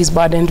more that he's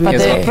burdened with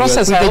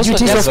the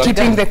duties of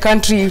keeping the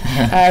country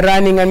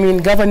running. I mean,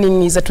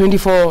 governing is a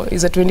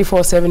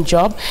 24/7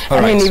 job.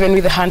 I mean, even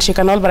with the handshake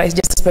and all, but I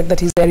just suspect that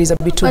his diary is a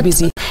bit too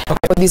busy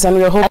for this, and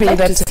we're hoping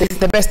that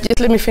the best. Just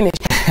let me finish,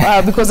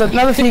 because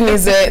another thing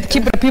is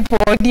Kibra people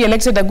already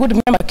elected a good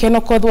member. Ken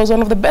Okoth was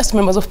one of the best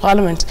members of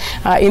parliament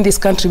in this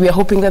country. We are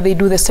hoping that they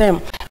do the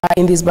same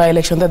in this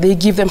by-election, that they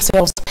give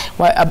themselves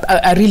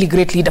a really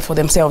great leader for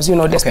themselves, you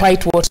know,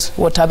 despite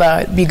what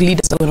other big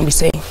leaders are going to be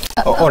saying.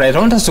 All right, I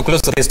want us to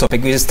close to this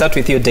topic. We'll start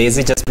with you,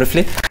 Daisy, just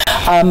briefly.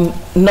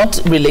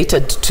 Not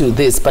related to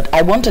this, but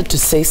I wanted to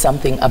say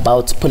something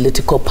about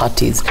political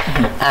parties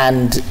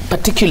and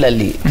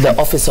particularly the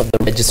Office of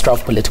the Registrar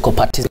of Political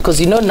Parties, because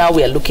you know now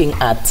we are looking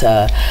at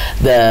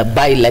the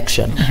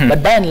by-election,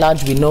 but by and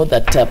large we know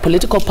that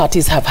political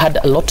parties have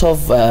had a lot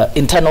of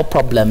internal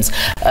problems,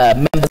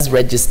 members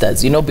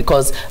registers, you know,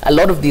 because a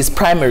lot of these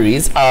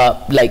primaries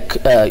are like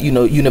you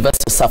know,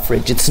 universal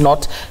suffrage. It's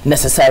not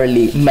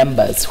necessarily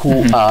members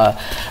who are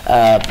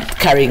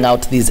carrying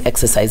out these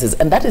exercises,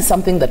 and that is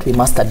something that we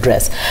must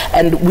address.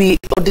 And we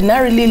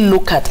ordinarily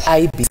look at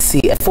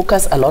IBC and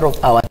focus a lot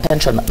of our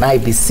attention on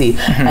IBC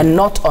and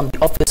not on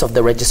the Office of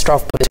the Registrar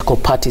of Political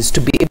Parties to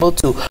be able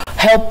to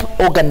help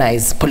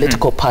organize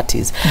political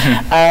parties.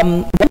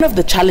 One of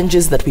the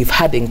challenges that we've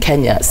had in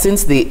Kenya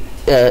since the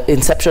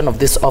inception of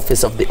this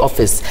office,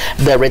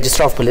 the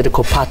Registrar of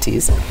Political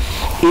Parties,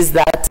 is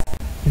that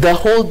the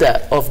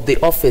holder of the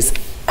office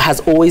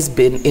has always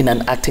been in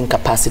an acting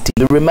capacity.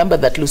 You remember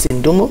that Lucy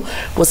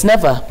Ndungu was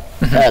never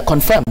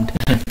confirmed.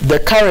 The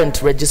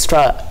current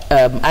registrar,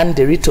 Anne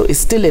Derito, is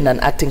still in an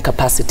acting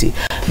capacity.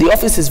 The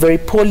office is very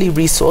poorly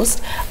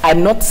resourced.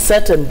 I'm not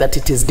certain that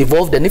it is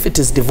devolved, and if it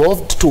is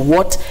devolved, to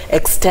what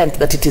extent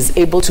that it is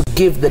able to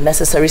give the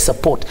necessary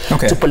support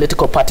to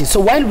political parties. So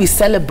while we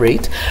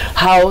celebrate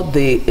how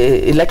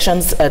the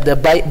elections,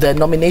 the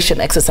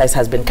nomination exercise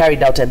has been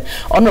carried out, and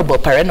Honorable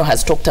Pareno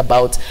has talked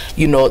about,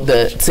 you know,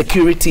 the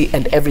security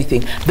and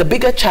everything, the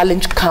bigger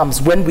challenge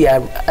comes when we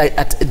are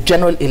at a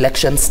general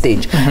election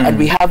stage and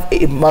we have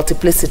a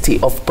multiplicity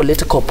of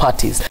political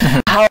parties.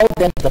 How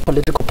then do the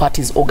political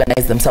parties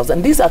organize themselves?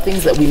 And these are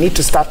things that we need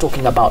to start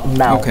talking about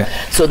now.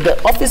 So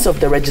the Office of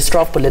the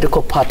Registrar of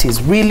Political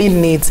Parties really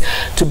needs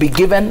to be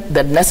given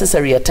the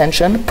necessary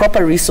attention, proper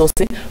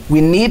resourcing.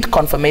 We need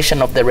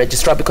confirmation of the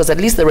registrar, because at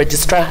least the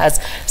registrar has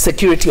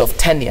security of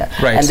tenure,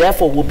 and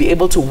therefore will be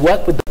able to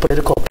work with the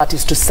political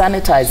parties to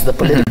sanitize the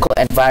political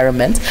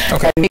environment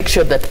and make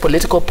sure that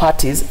political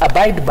parties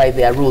abide by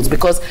their rules,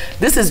 because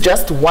this is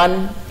just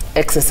one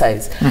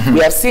exercise.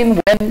 We have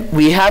seen when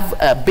we have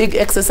a big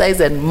exercise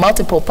and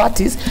multiple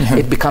parties,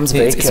 it becomes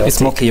very chaotic. It's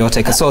more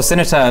chaotic. So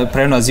Senator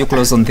Pareno, as you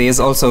close on this,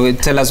 also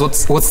tell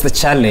us what's the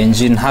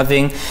challenge in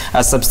having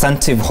a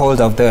substantive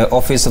hold of the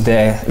Office of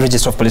the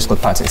Registrar of Political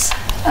Parties?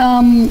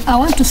 I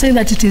want to say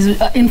that it is,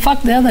 in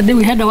fact, the other day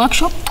we had a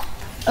workshop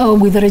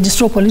with the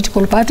Registrar of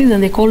Political Parties,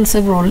 and they called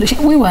several.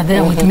 We were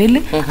there with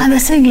Millie, and they're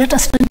saying, let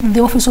us strengthen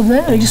the Office of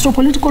the Registrar of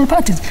Political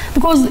Parties,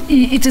 because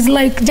it is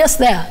like just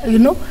there, you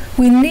know.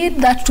 We need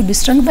that to be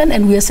strengthened,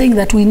 and we are saying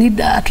that we need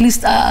at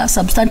least a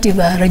substantive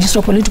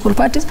Registrar of Political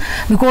Parties,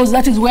 because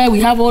that is where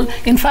we have all.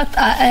 In fact,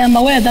 I am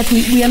aware that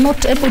we are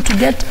not able to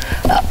get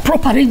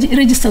proper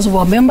registers of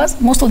our members.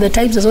 Most of the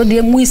times as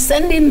ODM, we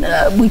send in,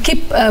 we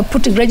keep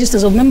putting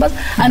registers of members,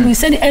 and we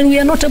send, and we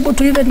are not able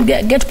to even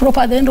get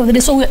proper at the end of the day.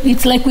 So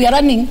it's like we are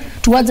running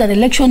towards an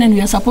election, and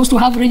we are supposed to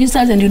have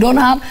registers, and you don't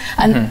have.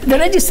 And the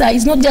register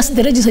is not just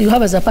the register you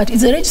have as a party,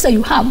 it's the register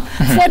you have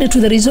forwarded to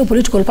the Registrar of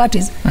Political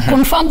Parties,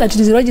 confirm that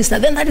it is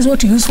registered, then that is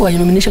what you use for your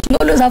nomination. We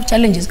always have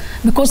challenges,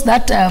 because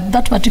that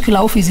particular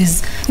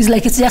office is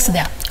like it's just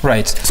there.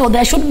 Right. So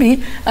there should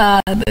be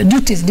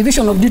duties,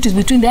 division of duties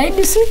between the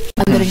IBC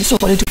and the Registrar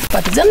of Political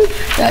Parties.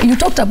 Then you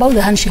talked about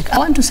the handshake. I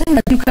want to say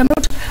that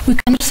we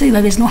cannot say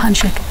that there's no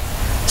handshake.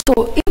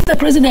 So if the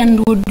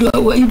president would,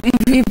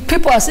 if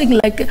people are saying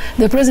like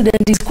the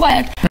president is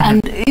quiet,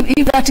 and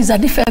if that is a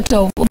defect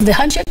of the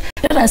handshake,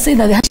 let us say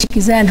that the handshake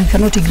is there and we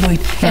cannot ignore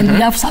it. And we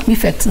have some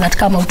effects that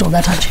come out of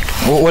that handshake.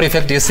 What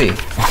effect do you see?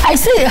 I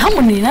see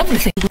harmony in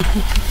everything.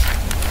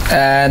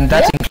 And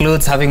that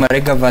includes having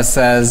Mariga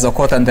versus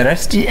Okoth and the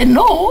rest?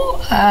 No.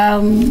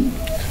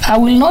 I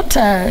will not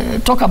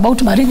talk about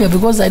Mariga,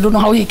 because I don't know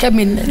how he came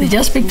in. They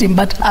just picked him.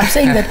 But I'm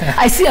saying that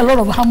I see a lot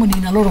of harmony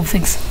in a lot of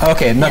things.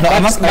 Okay. No,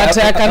 I'm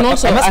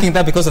asking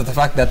that because of the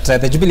fact that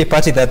the Jubilee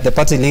Party, that the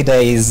party leader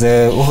is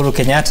Uhuru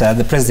Kenyatta,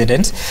 the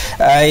president,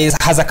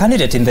 has a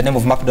candidate in the name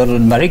of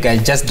McDonald Mariga. I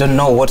just don't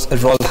know what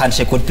role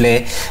handshake would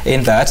play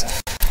in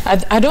that.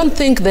 I don't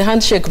think the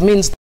handshake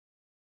means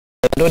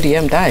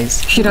ODM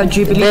dies. Should a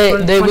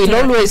Jubilee there will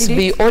always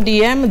be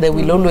ODM, there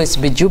will always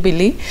be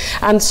Jubilee,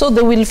 and so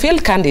they will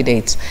field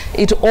candidates.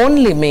 It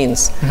only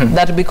means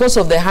that because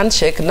of the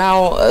handshake,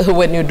 now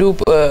when you do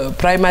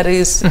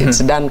primaries, it's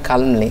done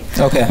calmly.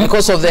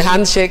 Because of the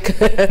handshake,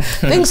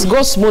 things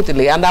go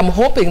smoothly, and I'm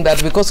hoping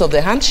that because of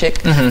the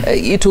handshake,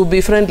 it will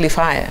be friendly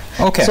fire.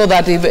 So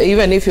that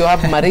even if you have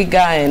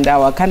Mariga and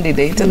our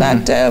candidate,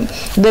 that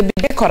there be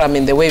decorum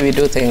in the way we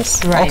do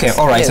things. Right. Okay,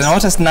 all right. So I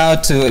want us now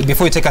to,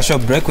 before we take a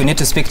short break, we need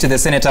to speak to the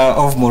Senator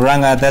of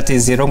Murang'a, that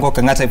is Kungu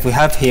Kang'ata, if we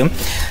have him.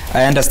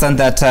 I understand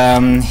that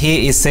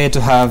he is said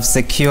to have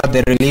secured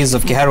the release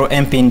of Kungu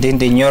MP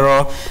Ndindi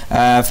Nyoro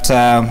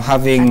after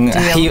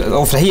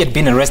he had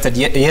been arrested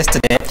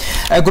yesterday.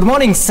 Good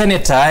morning,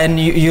 Senator, and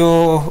you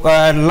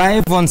are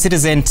live on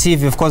Citizen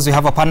TV. Of course, we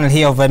have a panel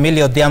here of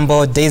Emilio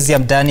Diambo, Daisy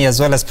Amdani, as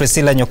well as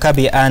Priscilla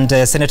Nyokabi and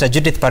Senator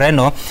Judith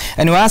Pareno.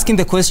 And we're asking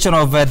the question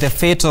of the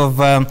fate of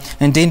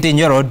Ndindi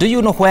Nyoro. Do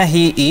you know where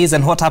he is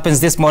and what happens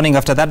this morning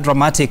after that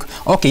dramatic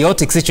or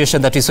chaotic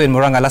situation that we saw in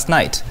Murang'a last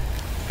night?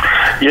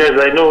 Yes,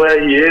 I know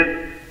where he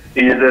is.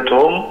 He is at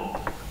home,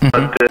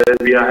 but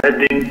we are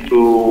heading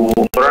to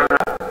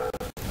Murang'a.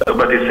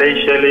 But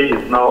essentially,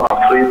 he's now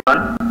a free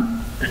man.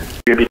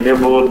 We've been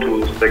able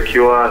to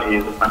secure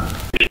his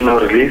unconditional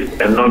release,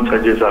 and no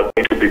charges are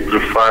going to be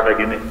preferred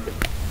against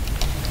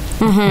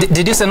him.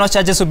 Did you say no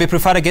charges will be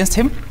preferred against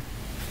him?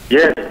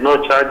 Yes,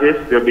 no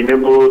charges. We have been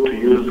able to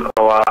use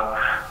our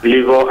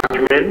legal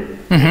acumen,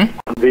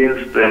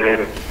 convinced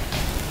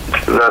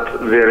that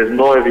there is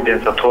no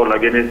evidence at all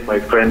against my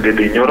friend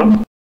Ndindi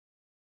Nyoro.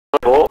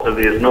 So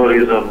there is no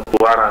reason to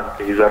warrant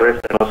his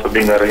arrest and also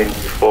being arraigned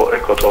before a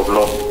court of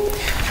law.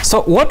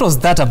 So what was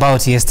that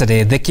about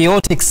yesterday? The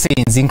chaotic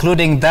scenes,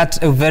 including that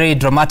very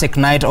dramatic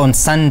night on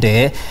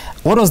Sunday.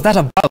 What was that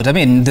about? I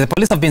mean, the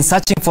police have been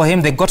searching for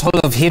him. They got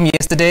hold of him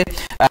yesterday,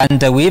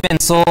 and we even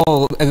saw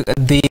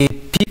the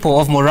people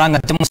of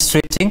Murang'a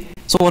demonstrating.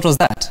 So what was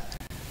that?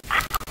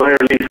 Well,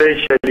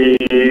 essentially,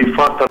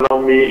 first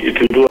allow me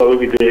to do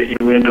away with the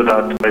innuendo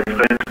that my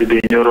friend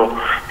Ndindi Nyoro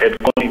had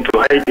gone into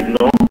hiding.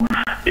 No,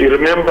 you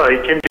remember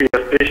he came to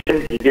your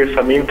station, he gave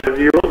some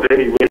interview, then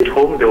he went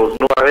home, there was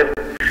no arrest.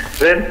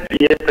 Then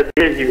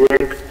yesterday he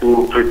went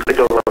to preside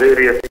over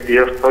various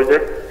CDF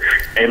projects,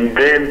 and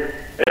then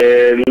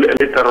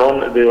later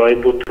on they were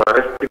able to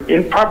arrest him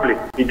in public.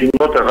 He did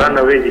not run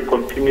away, he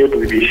continued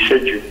with his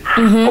schedule.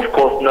 Of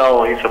course,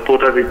 now his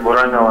supporters in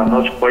Murang'a were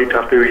not quite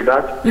happy with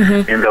that,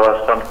 and there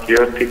were some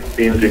chaotic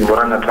scenes in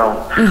Murang'a town.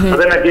 But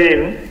then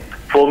again,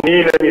 for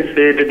me, let me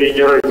say Ndindi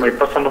Nyoro is my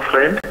personal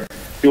friend.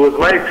 He was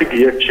my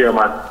CDF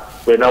chairman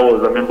when I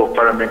was a member of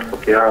parliament for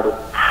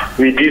Kiharu.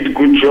 We did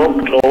good job.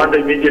 No wonder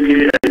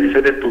immediately I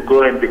decided to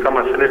go and become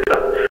a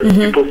senator.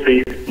 People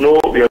say, no,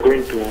 we are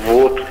going to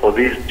vote for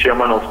this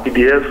chairman of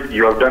CDF.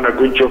 You have done a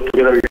good job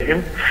together with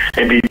him.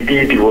 And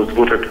indeed, he was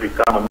voted to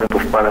become a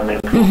member of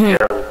parliament for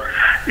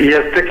Kiharu. He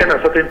has taken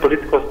a certain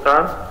political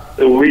stance,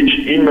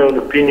 which, in my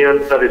opinion,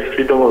 that is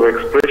freedom of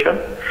expression.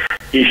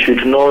 He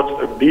should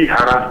not be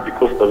harassed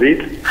because of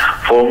it.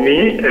 For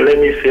me, let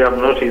me say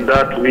I'm not in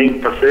that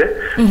wing per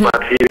se,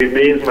 but he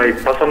remains my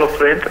personal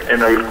friend,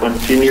 and I will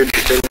continue to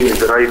defend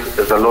his rights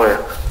as a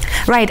lawyer.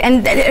 Right,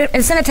 and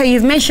Senator,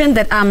 you've mentioned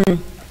that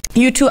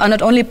you two are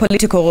not only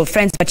political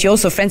friends, but you're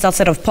also friends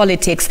outside of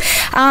politics.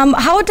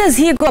 How does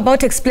he go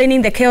about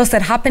explaining the chaos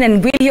that happened,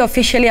 and will he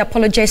officially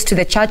apologize to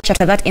the church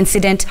after that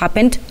incident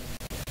happened?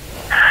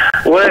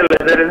 Well,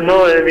 there is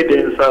no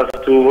evidence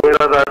as to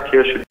whether that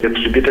chaos should be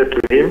attributed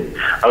to him.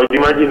 I would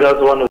imagine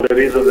that's one of the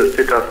reasons the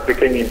state has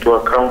taken into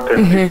account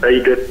and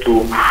decided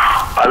to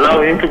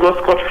allow him to go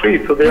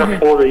scot-free. So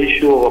therefore, the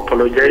issue of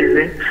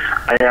apologizing,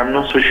 I am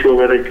not so sure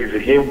whether it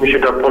is him who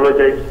should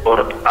apologize or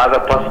other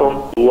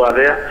persons who are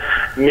there.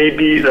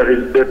 Maybe that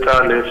is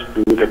better left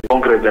to the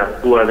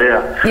congregants who are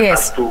there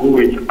as to who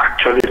is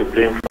actually to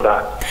blame for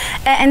that.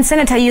 And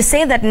Senator, you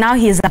say that now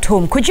he is at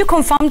home. Could you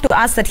confirm to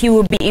us that he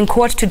will be in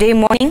court today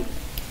morning?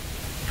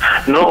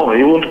 No,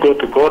 he won't go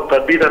to court,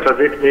 but be that as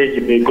it may,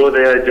 he may go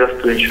there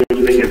just to ensure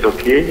everything is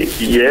okay,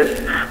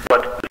 yes.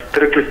 But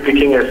strictly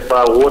speaking, as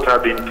far as what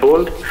I've been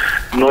told,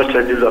 no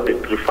charges have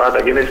been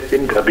preferred against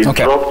him, they have been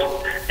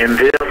dropped, and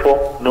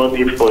therefore no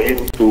need for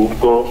him to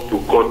go to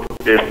court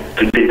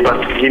today.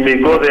 But he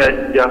may go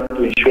there just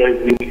to ensure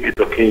everything is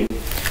okay.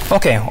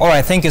 Okay, all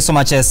right. Thank you so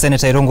much,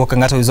 Senator Kungu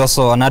Kang'ata, who is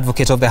also an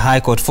advocate of the High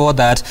Court, for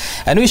that.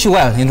 And wish you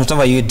well in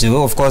whatever you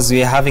do. Of course,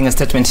 we are having a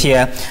statement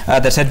here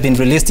that had been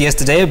released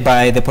yesterday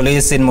by the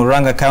police in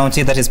Murang'a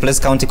County, that is Police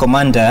County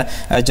Commander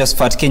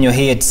Josephat Kinyo.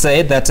 He had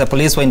said that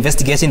police were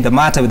investigating the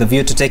matter with a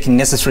view to taking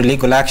necessary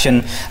legal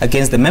action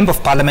against the Member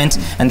of Parliament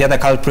and the other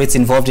culprits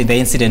involved in the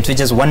incident. We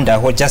just wonder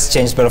what just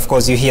changed. But of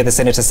course, you hear the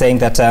Senator saying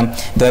that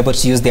they were able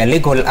to use their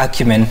legal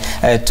acumen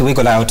to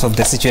wiggle out of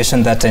the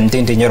situation that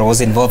Ndindi Nyoro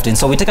was involved in.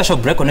 So we take a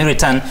short break. On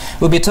return,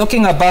 we'll be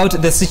talking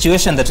about the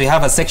situation that we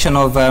have a section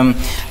of,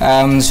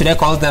 should I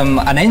call them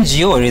an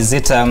NGO, or is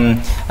it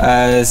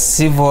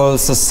civil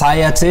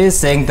society,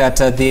 saying that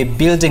the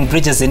Building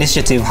Bridges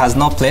initiative has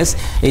no place.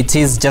 It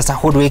is just a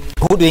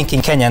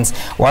hoodwinking Kenyans.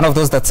 One of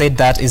those that said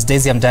that is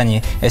Daisy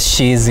Amdanyi.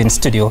 She is in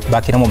studio.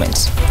 Back in a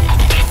moment.